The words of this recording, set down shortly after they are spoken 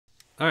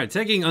All right,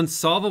 taking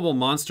unsolvable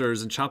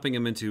monsters and chopping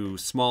them into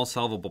small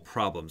solvable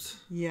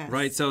problems. Yes.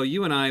 Right, so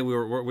you and I,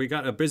 we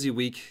got a busy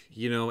week.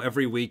 You know,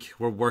 every week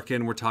we're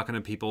working, we're talking to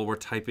people, we're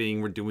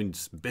typing, we're doing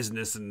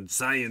business and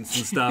science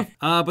and stuff.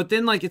 But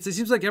then like it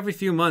seems like every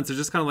few months there's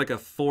just kind of like a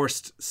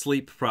forced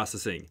sleep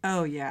processing.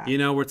 Oh, yeah. You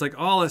know, where it's like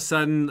all of a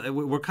sudden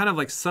we're kind of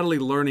like subtly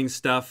learning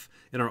stuff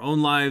in our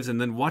own lives and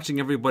then watching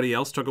everybody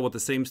else struggle with the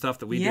same stuff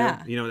that we do.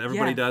 You know,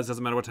 everybody does,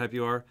 doesn't matter what type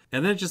you are.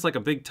 And then it's just like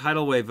a big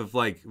tidal wave of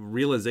like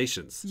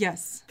realizations.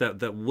 Yes.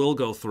 That we'll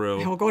go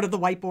through. We'll go to the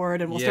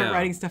whiteboard and we'll start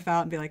writing stuff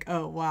out and be like,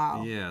 oh,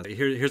 wow. Yeah.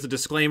 Here's a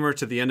disclaimer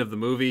to the end of the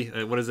movie.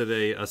 What is it?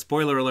 A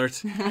spoiler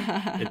alert.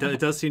 It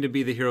does seem to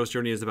be the hero's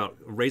journey is about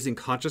raising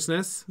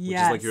consciousness, which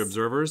is like your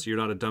observers. You're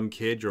not a dumb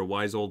kid. You're a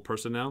wise old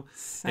person now.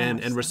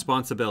 And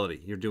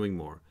responsibility. You're doing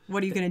more.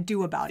 What are you going to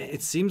do about it?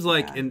 It seems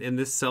like in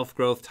this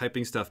self-growth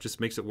typing stuff just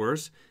makes it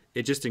worse.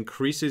 It just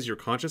increases your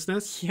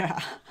consciousness. Yeah.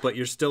 But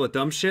you're still a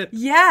dumb shit.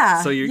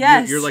 Yeah. So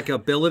your like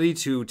ability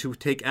to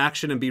take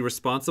action and be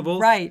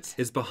responsible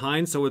is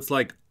behind. So it's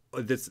like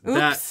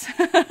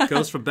that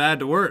goes from bad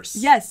to worse.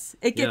 Yes.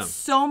 It gets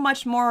so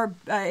much more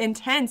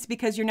intense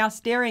because you're now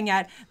staring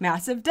at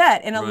massive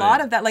debt. And a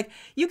lot of that, like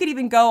you could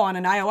even go on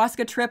an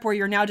ayahuasca trip where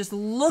you're now just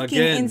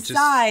looking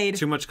inside. Just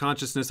too much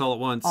consciousness all at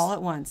once. All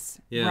at once.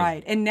 Yeah.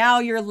 Right. And now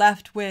you're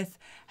left with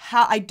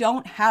how I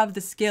don't have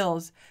the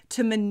skills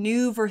to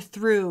maneuver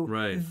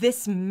through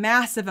this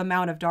massive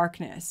amount of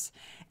darkness.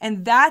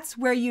 And that's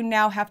where you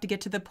now have to get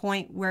to the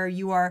point where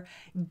you are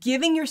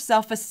giving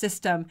yourself a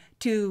system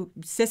to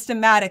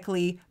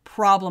systematically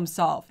problem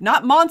solve,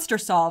 not monster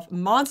solve.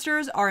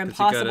 Monsters are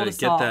impossible to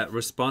solve. You gotta get that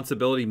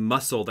responsibility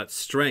muscle, that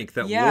strength,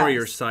 that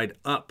warrior side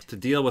up to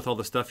deal with all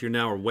the stuff you're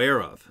now aware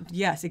of.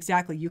 Yes,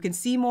 exactly. You can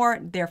see more,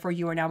 therefore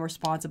you are now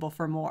responsible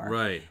for more.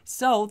 Right.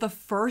 So the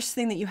first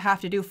thing that you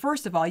have to do,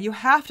 first of all, you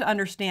have to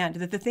understand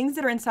that the things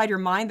that are inside your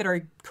mind that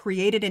are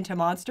created into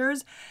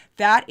monsters,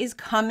 that is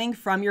coming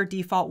from your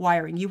default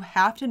wiring. You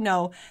have to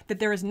know that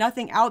there is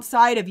nothing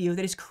outside of you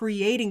that is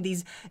creating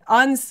these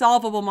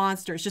unsolvable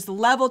monsters, just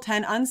level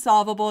 10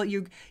 unsolvable.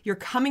 You're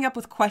coming up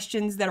with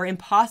questions that are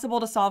impossible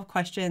to solve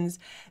questions.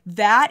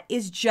 That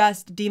is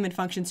just demon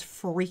functions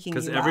freaking you out.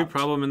 Because every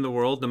problem in the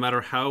world, no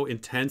matter how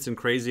intense and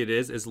crazy it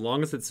is, as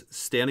long as it's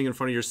standing in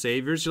front of your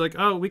saviors, you're like,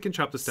 oh, we can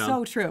chop this down.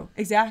 So true.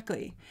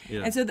 Exactly.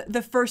 Yeah. And so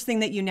the first thing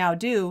that you now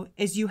do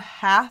is you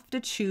have to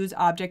choose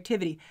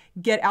objectivity.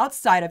 Get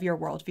outside of your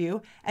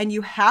worldview and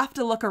you have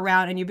to look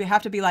around and you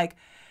have to be like,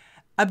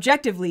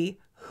 objectively,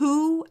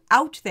 who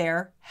out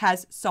there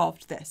has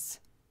solved this?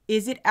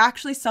 Is it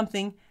actually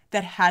something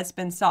that has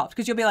been solved?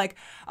 Because you'll be like,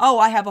 oh,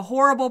 I have a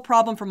horrible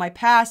problem from my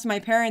past. My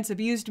parents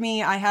abused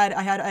me. I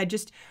had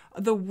just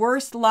the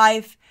worst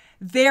life.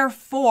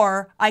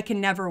 Therefore, I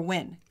can never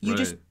win. You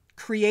just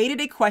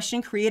created a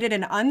question, created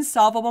an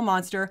unsolvable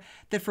monster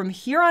that from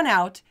here on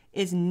out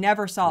is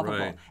never solvable.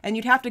 Right. And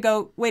you'd have to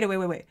go,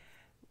 wait.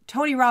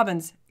 Tony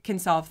Robbins can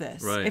solve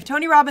this. Right. If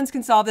Tony Robbins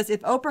can solve this,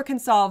 if Oprah can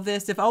solve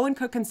this, if Owen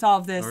Cook can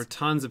solve this. There are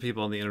tons of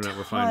people on the internet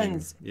we're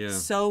finding. Yeah.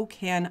 So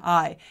can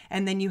I.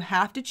 And then you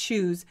have to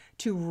choose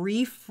to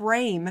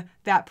reframe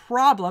that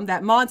problem,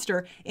 that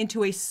monster,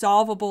 into a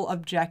solvable,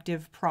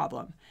 objective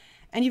problem.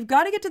 And you've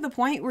got to get to the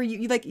point where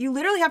you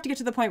literally have to get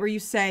to the point where you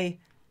say,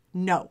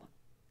 no.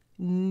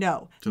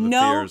 No. To the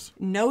fears.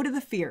 No to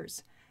the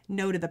fears.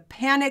 No to the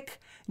panic.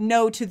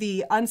 No to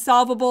the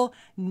unsolvable.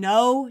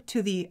 No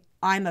to the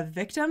I'm a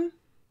victim.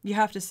 You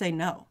have to say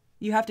no.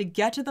 You have to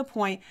get to the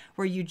point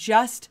where you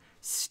just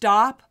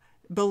stop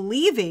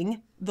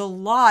believing the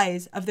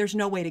lies of there's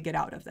no way to get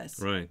out of this.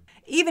 Right.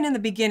 Even in the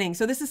beginning.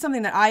 So this is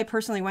something that I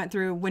personally went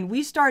through when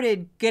we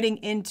started getting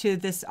into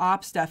this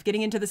op stuff,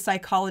 getting into the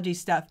psychology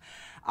stuff.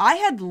 I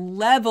had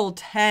level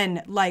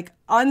 10, like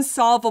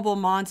unsolvable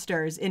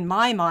monsters in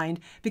my mind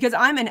because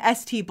I'm an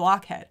ST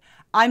blockhead.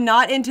 I'm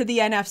not into the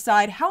NF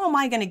side. How am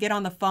I going to get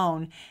on the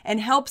phone and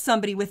help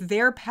somebody with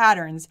their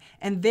patterns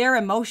and their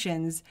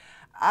emotions?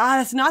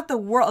 It's not the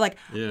world. Like,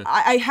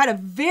 I had a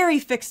very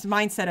fixed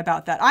mindset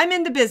about that. I'm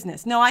into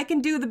business. No, I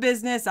can do the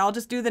business. I'll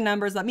just do the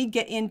numbers. Let me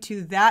get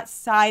into that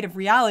side of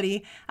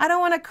reality. I don't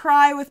want to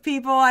cry with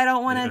people. I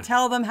don't want to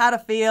tell them how to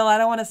feel. I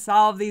don't want to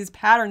solve these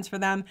patterns for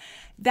them.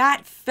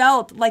 That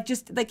felt like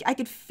just like I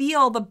could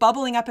feel the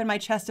bubbling up in my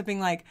chest of being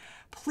like,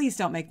 please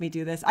don't make me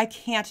do this. I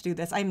can't do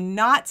this. I'm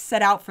not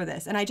set out for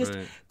this. And I just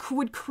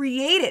would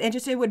create it and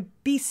just it would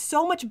be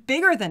so much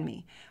bigger than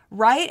me.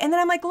 Right. And then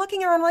I'm like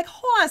looking around, I'm like,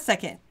 hold on a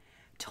second.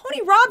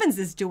 Tony Robbins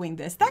is doing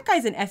this. That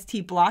guy's an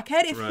ST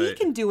blockhead. If he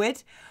can do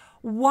it,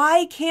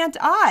 why can't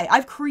I?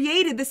 I've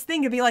created this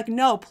thing to be like,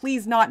 no,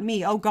 please not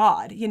me. Oh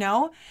God, you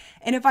know?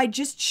 And if I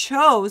just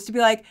chose to be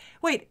like,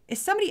 wait,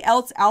 is somebody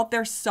else out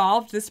there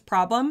solved this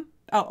problem?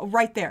 Oh,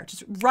 right there,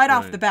 just right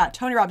off the bat.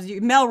 Tony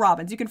Robbins, Mel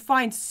Robbins, you can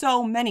find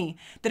so many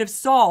that have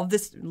solved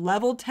this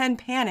level 10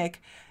 panic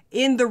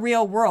in the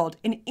real world.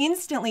 And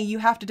instantly you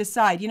have to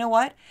decide, you know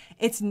what?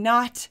 It's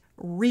not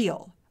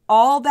real.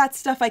 All that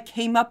stuff I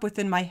came up with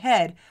in my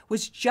head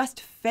was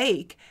just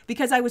fake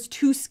because I was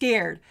too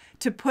scared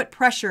to put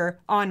pressure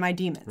on my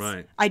demons.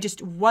 Right. I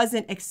just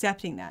wasn't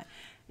accepting that.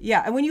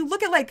 Yeah, and when you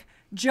look at like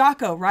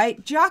Jocko,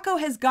 right? Jocko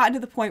has gotten to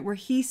the point where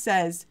he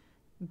says,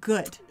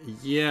 good.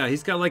 Yeah,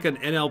 he's got like an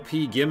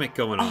NLP gimmick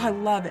going on. Oh, I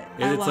love it.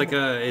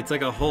 It's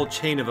like a whole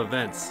chain of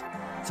events.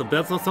 So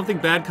something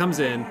bad comes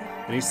in,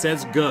 and he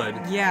says good,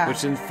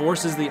 which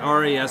enforces the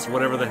RAS,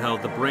 whatever the hell,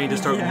 the brain to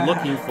start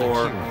looking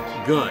for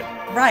good.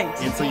 Right.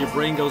 And so your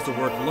brain goes to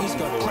work looking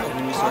for it, and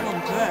then you start, I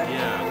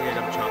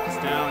gotta chop this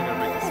down, I gotta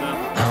break this up.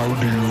 How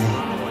do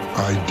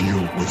I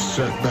deal with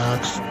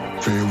setbacks,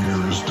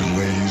 failures,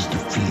 delays,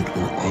 defeat,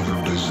 or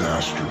other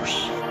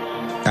disasters?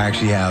 I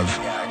actually have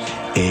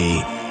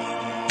a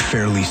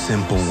fairly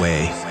simple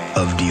way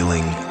of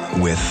dealing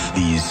with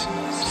these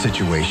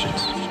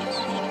situations.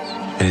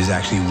 It is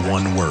actually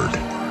one word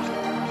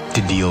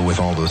to deal with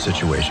all those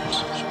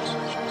situations.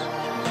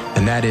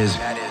 And that is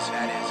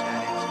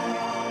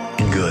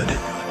good.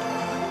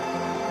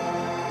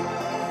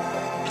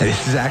 And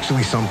this is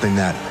actually something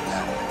that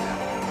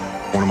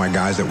one of my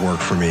guys that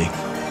worked for me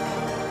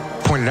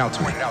pointed out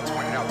to me.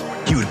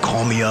 He would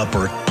call me up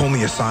or pull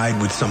me aside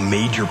with some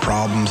major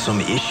problem, some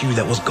issue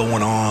that was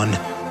going on.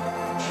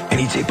 And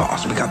he'd say,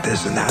 boss, we got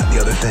this and that and the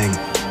other thing.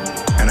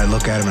 And I'd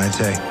look at him and I'd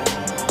say,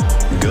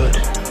 good.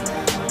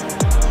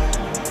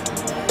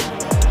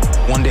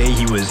 One day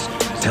he was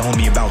telling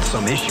me about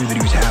some issue that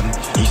he was having.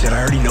 He said, I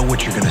already know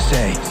what you're going to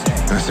say.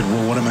 And I said,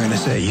 well, what am I going to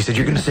say? He said,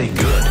 you're going to say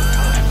good.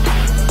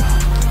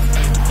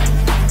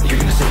 You're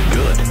going to say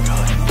good.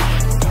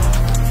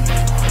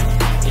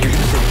 You're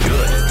going to say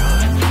good.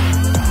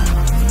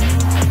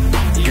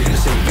 You're going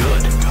to say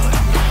good.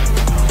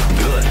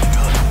 Good.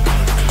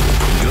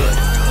 Good.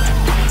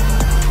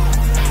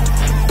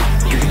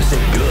 You're going to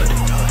say good.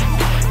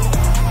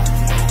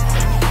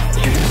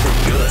 You're going to say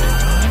good.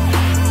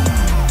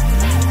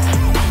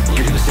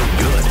 You're going to say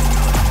good.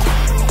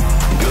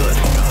 Good.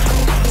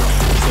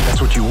 So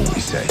that's what you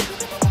always say.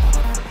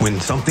 When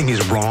something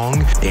is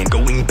wrong and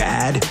going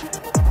bad,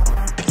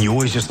 you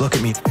always just look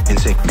at me and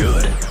say,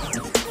 good.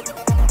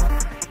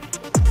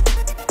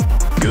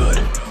 Good.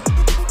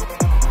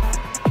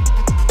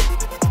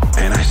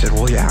 And I said,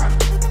 well, yeah.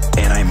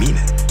 And I mean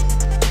it.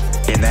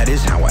 And that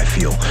is how I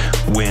feel.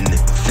 When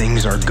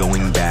things are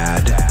going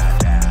bad,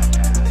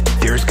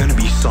 there's going to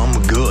be some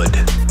good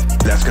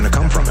that's going to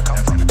come from it.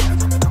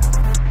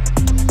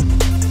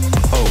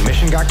 Oh,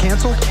 mission got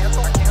canceled?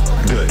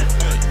 Good.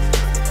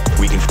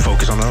 We can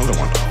focus on another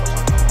one.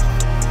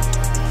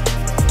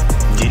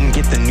 Didn't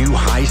get the new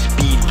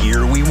high-speed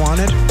gear we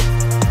wanted?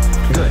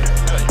 Good.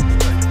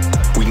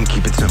 We can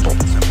keep it simple.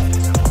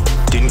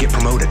 Didn't get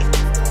promoted?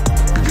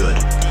 Good.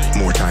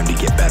 More time to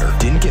get better.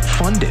 Didn't get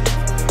funded?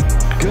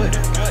 Good.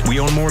 We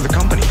own more of the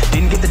company.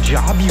 Didn't get the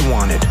job you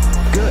wanted?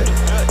 Good.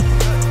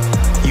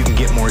 You can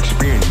get more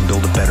experience and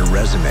build a better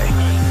resume.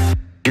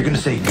 You're gonna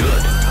say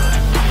good.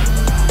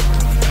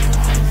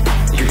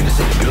 You're gonna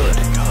say good.